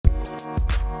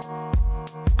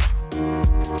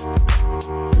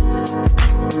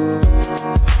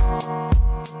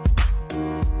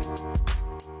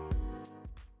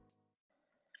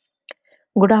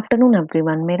Good afternoon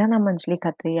everyone. मेरा नाम अंजलि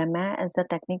खत्री है। मैं as a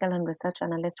technical and research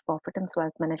analyst profit and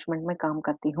wealth management में काम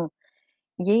करती हूँ।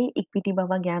 ये इक्विटी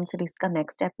बाबा ज्ञान सीरीज का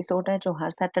नेक्स्ट एपिसोड है जो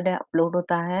हर सैटरडे अपलोड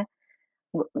होता है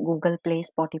गूगल प्ले,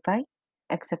 स्पॉटिफाई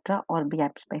एक्सेट्रा और भी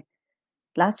एप्स पे।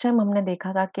 लास्ट टाइम हमने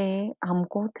देखा था कि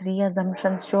हमको 3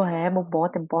 अजम्पशंस जो है वो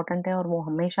बहुत इंपॉर्टेंट है और वो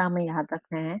हमेशा हमें याद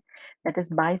रखने हैं। That is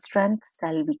buy strength,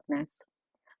 sell weakness.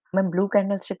 हमें ब्लू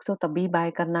कैंडलस्टिक्स हो तभी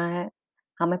बाय करना है।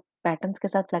 हमें पैटर्न्स के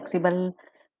साथ फ्लेक्सिबल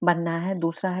बनना है।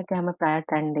 दूसरा है कि हमें प्रायर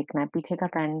ट्रेंड देखना है, पीछे का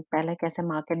ट्रेंड, पहले कैसे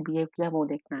मार्केट बिहेव किया वो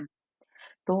देखना है।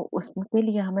 तो उसके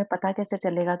लिए हमें पता कैसे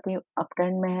चलेगा कि अप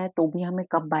ट्रेंड में है तो भी हमें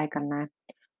कब बाय करना है।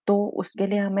 तो उसके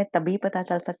लिए हमें तभी पता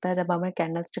चल सकता है जब हमें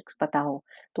कैंडलस्टिक्स पता हो।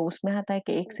 तो उसमें आता है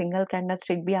कि एक सिंगल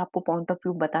कैंडलस्टिक भी आपको पॉइंट ऑफ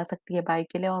व्यू बता सकती है बाय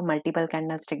के लिए और मल्टीपल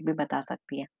कैंडलस्टिक भी बता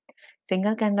सकती है।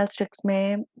 सिंगल कैंडलस्टिक्स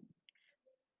में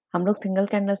हम लोग सिंगल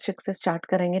कैंडलस्टिक से स्टार्ट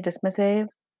करेंगे जिसमें से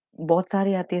बहुत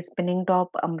सारी आती है, स्पिनिंग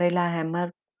टॉप, अम्ब्रेला,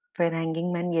 हैमर, फिर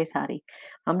हैंगिंग मैन, ये सारी।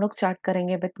 हम लोग स्टार्ट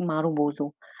करेंगे विथ मारूबोजू।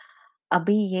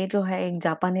 अभी ये जो है एक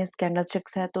जापानीज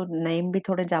कैंडलस्टिक्स है तो नेम भी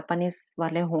थोड़े जापानीज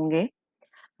वाले होंगे।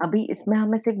 अभी इसमें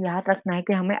हमें सिर्फ याद रखना है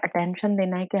कि हमें अटेंशन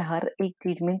देना है कि हर एक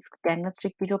चीज मीन्स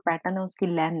कैंडलस्टिक की जो पैटर्न है उसकी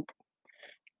लेंथ।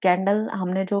 कैंडल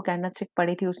हमने जो कैंडलस्टिक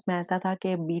पढ़ी थी उसमें ऐसा था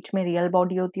कि बीच में रियल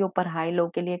बॉडी होती है, ऊपर हाई लो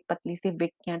के लिए एक पतली सी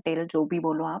विक या टेल जो भी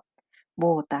बोलो आप,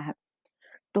 वो होता है।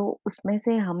 तो उसमें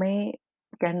से हमें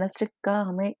कैंडलस्टिक का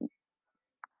हमें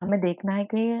हमें देखना है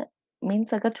कि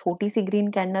मीन्स अगर छोटी सी ग्रीन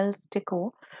कैंडलस्टिक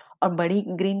हो और बड़ी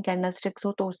ग्रीन कैंडलस्टिक्स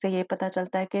हो तो उससे ये पता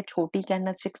चलता है कि छोटी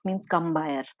कैंडलस्टिक्स मीन्स कम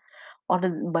बायर और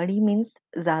बड़ी मीन्स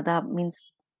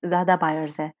ज्यादा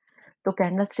बायर्स है। तो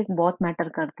कैंडलस्टिक बहुत मैटर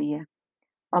करती है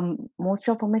और मोस्ट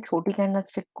ऑफ हमें छोटी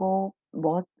कैंडलस्टिक को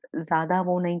बहुत ज्यादा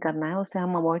वो नहीं करना है, उसे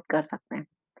हम अवॉइड कर सकते हैं।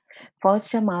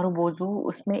 फर्स्ट है मारूबोजू।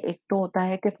 उसमें एक तो होता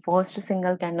है कि फर्स्ट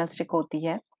सिंगल कैंडलस्टिक होती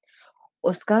है,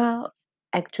 उसका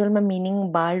एक्चुअल में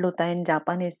मीनिंग बाल्ड होता है इन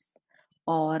जापानीज।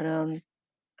 और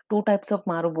टू टाइप्स ऑफ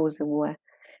मारूबोजू है।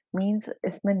 मीन्स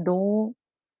इसमें दो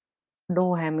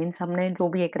दो है, मीन्स हमने जो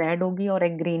भी, एक रेड होगी और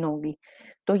एक ग्रीन होगी।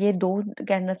 तो ये दो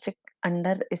कैंडलस्टिक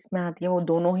अंडर इसमें आती है, वो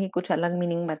दोनों ही कुछ अलग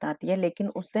मीनिंग बताती है। लेकिन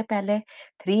उससे पहले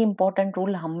 3 इंपॉर्टेंट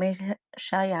रूल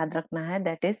हमेशा याद रखना है।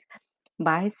 That is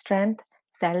buy strength,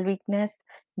 sell weakness,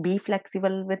 be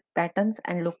flexible with patterns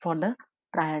and look for the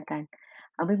prior trend.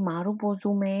 अभी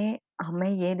मारूबोजू में हमें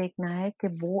ये देखना है कि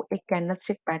वो एक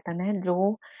कैंडलस्टिक पैटर्न है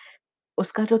जो,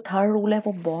 उसका जो थर्ड रूल है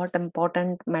वो बहुत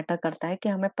इंपॉर्टेंट मैटर करता है कि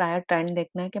हमें प्रायर ट्रेंड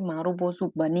देखना है कि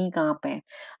मारूबोजू बनी कहाँ पे है।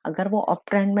 अगर वो अप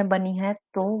ट्रेंड में बनी है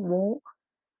तो वो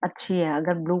अच्छी है,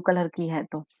 अगर ब्लू कलर की है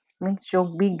तो। मीन्स जो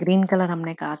भी ग्रीन कलर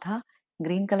हमने कहा था,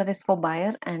 green colour is for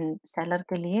buyer and seller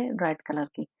के लिए रेड कलर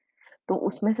की। तो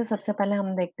उसमें से सबसे पहले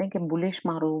हम देखते हैं कि बुलिश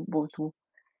मारूबोजू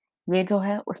ये जो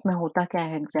है उसमें होता क्या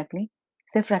है एग्जैक्टली।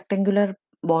 सिर्फ रेक्टेंगुलर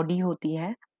बॉडी होती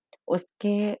है,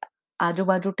 उसके आजू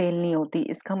बाजू टेल नहीं होती।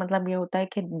 इसका मतलब ये होता है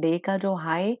कि डे का जो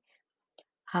हाई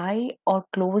हाई और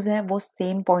क्लोज है वो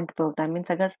सेम पॉइंट पे होता है।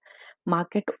 मीन्स अगर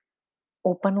मार्केट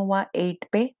ओपन हुआ 8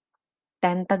 पे,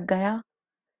 10 तक गया,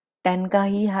 10 का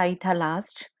ही हाई था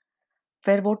लास्ट,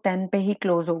 फिर वो 10 पे ही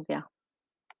क्लोज हो गया,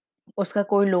 उसका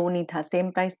कोई लो नहीं था,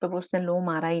 सेम प्राइस पे वो उसने लो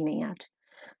मारा ही नहीं आज।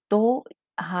 तो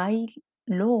हाई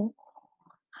लो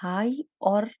हाई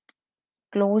और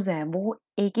क्लोज है वो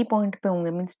एक ही पॉइंट पे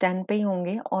होंगे, मीन्स 10 पे ही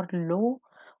होंगे, और लो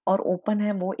और ओपन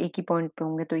है वो एक ही पॉइंट पे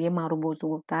होंगे। तो ये मारूबोजू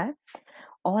होता है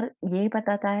और ये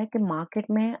बताता है कि मार्केट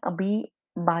में अभी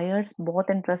बायर्स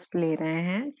बहुत इंटरेस्ट ले रहे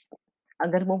हैं।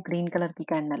 अगर वो ग्रीन कलर की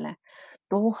कैंडल है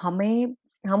तो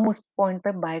हम उस पॉइंट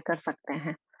पे बाय कर सकते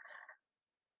हैं।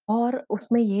 और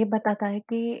उसमें ये बताता है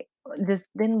कि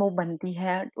जिस दिन वो बनती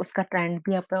है उसका ट्रेंड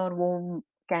भी अप है और वो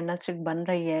कैंडलस्टिक बन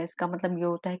रही है, इसका मतलब ये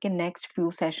होता है कि next few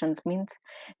sessions means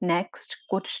next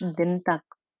कुछ दिन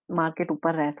तक मार्केट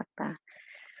ऊपर रह सकता है।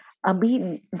 अभी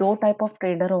दो टाइप ऑफ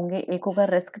ट्रेडर होंगे, एक होगा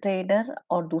रिस्क ट्रेडर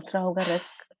और दूसरा होगा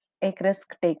रिस्क, एक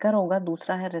रिस्क टेकर होगा,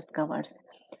 दूसरा है रिस्क अवर्स।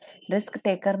 रिस्क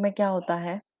टेकर में क्या होता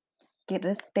है कि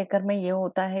रिस्क टेकर में ये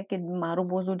होता है कि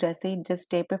मारूबोजू जैसे ही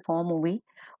जिस डे पे फॉर्म हुई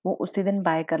वो उसी दिन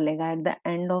बाय कर लेगा at the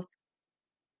end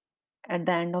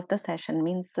of the session.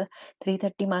 Means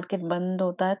 3:30 market बंद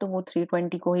होता है तो वो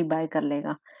 3:20 को ही बाय कर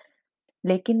लेगा।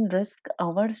 लेकिन रिस्क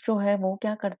अवर्स जो है वो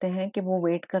क्या करते हैं कि वो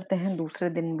वेट करते हैं दूसरे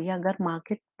दिन भी, अगर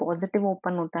मार्केट पॉजिटिव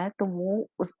ओपन होता है तो वो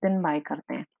उस दिन बाय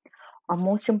करते हैं। और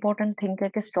मोस्ट इम्पॉर्टेंट थिंग है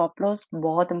कि स्टॉप लॉस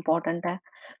बहुत इंपॉर्टेंट है।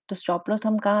 तो स्टॉप लॉस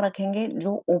हम कहाँ रखेंगे,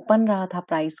 जो ओपन रहा था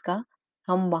प्राइस का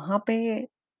हम वहां पे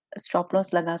स्टॉप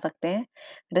लॉस लगा सकते हैं।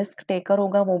 रिस्क टेकर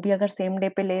होगा वो भी अगर सेम डे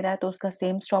पे ले रहा है तो उसका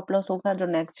सेम स्टॉप लॉस होगा, जो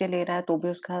नेक्स्ट डे ले रहा है तो भी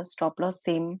उसका स्टॉप लॉस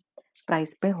सेम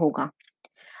प्राइस पे होगा।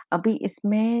 अभी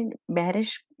इसमें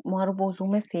बेरिश मारुबोजू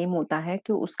में सेम होता है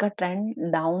कि उसका ट्रेंड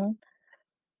डाउन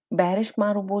बेरिश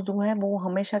मारुबोजू है वो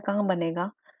हमेशा कहाँ बनेगा?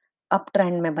 अप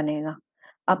ट्रेंड में बनेगा।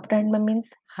 अप ट्रेंड में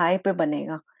मीन्स हाई पे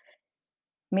बनेगा,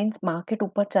 मीन्स मार्केट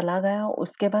ऊपर चला गया,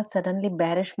 उसके बाद suddenly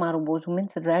bearish marubozu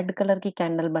means red colour की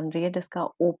कैंडल बन रही है जिसका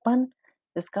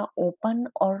ओपन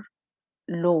और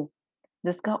लो,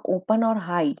 जिसका ओपन और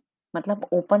हाई, मतलब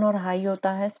ओपन और हाई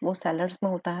होता है वो सेलर्स में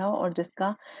होता है, और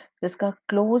जिसका जिसका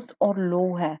क्लोज और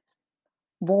लो है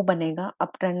वो बनेगा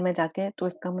अप ट्रेंड में जाके। तो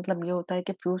इसका मतलब ये होता है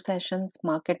कि फ्यू सेशंस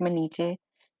मार्केट में नीचे,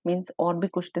 मीन्स और भी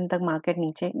कुछ दिन तक मार्केट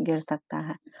नीचे गिर सकता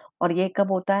है, और ये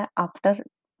कब होता है? आफ्टर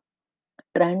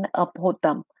ट्रेंड अप हो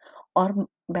तब। और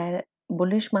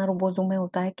बुलिश मारुबोजू में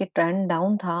होता है कि ट्रेंड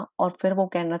डाउन था और फिर वो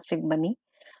कैंडलस्टिक बनी,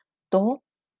 तो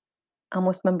हम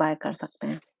उसमें बाय कर सकते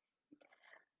हैं।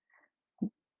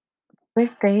 फिर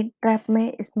ट्रेड ट्रैप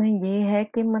में इसमें ये है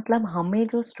कि मतलब हमें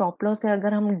जो स्टॉप लॉस है,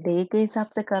 अगर हम डे के हिसाब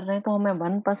से कर रहे हैं तो हमें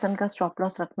 1% का स्टॉप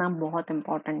लॉस रखना बहुत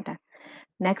इंपॉर्टेंट है।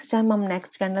 नेक्स्ट टाइम हम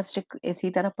नेक्स्ट कैंडलस्टिक इसी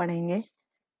तरह पढ़ेंगे,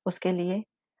 उसके लिए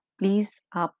प्लीज़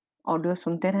आप ऑडियो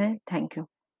सुनते रहें। Thank you.